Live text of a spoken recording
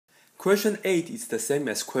Question 8 is the same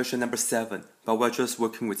as question number 7, but we're just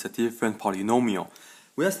working with a different polynomial.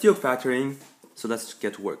 We are still factoring, so let's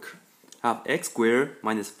get to work. I have x squared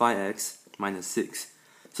minus 5x minus 6.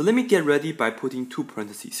 So let me get ready by putting two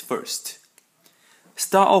parentheses first.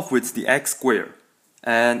 Start off with the x squared,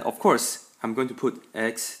 and of course, I'm going to put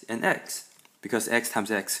x and x, because x times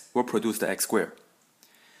x will produce the x squared.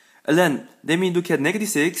 And then let me look at negative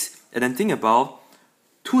 6, and then think about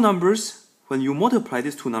two numbers. When you multiply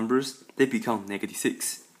these two numbers, they become negative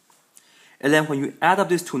 6. And then when you add up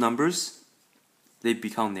these two numbers, they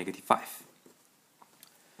become negative 5.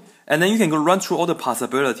 And then you can go run through all the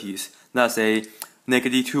possibilities. Let's say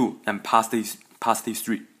negative 2 and positive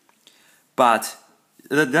 3. But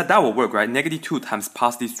that will work, right? Negative 2 times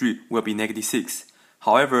positive 3 will be negative 6.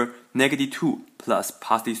 However, negative 2 plus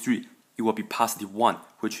positive 3, it will be positive 1,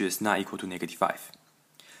 which is not equal to negative 5.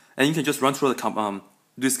 And you can just run through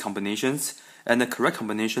these combinations, and the correct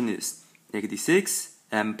combination is negative 6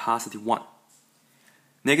 and positive 1.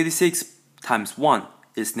 Negative 6 times 1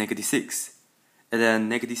 is negative 6, and then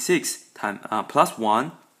negative 6 plus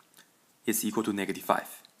 1 is equal to negative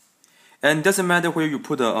 5. And it doesn't matter where you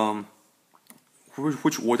put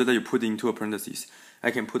which order that you put into a parentheses.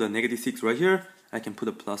 I can put a negative 6 right here, I can put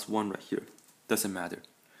a plus 1 right here. Doesn't matter.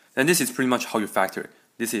 And this is pretty much how you factor.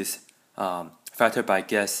 This is factor by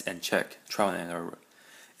guess and check, trial and error.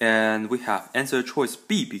 And we have answer choice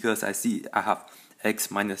B because I see I have x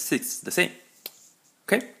minus 6 the same.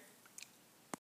 Okay?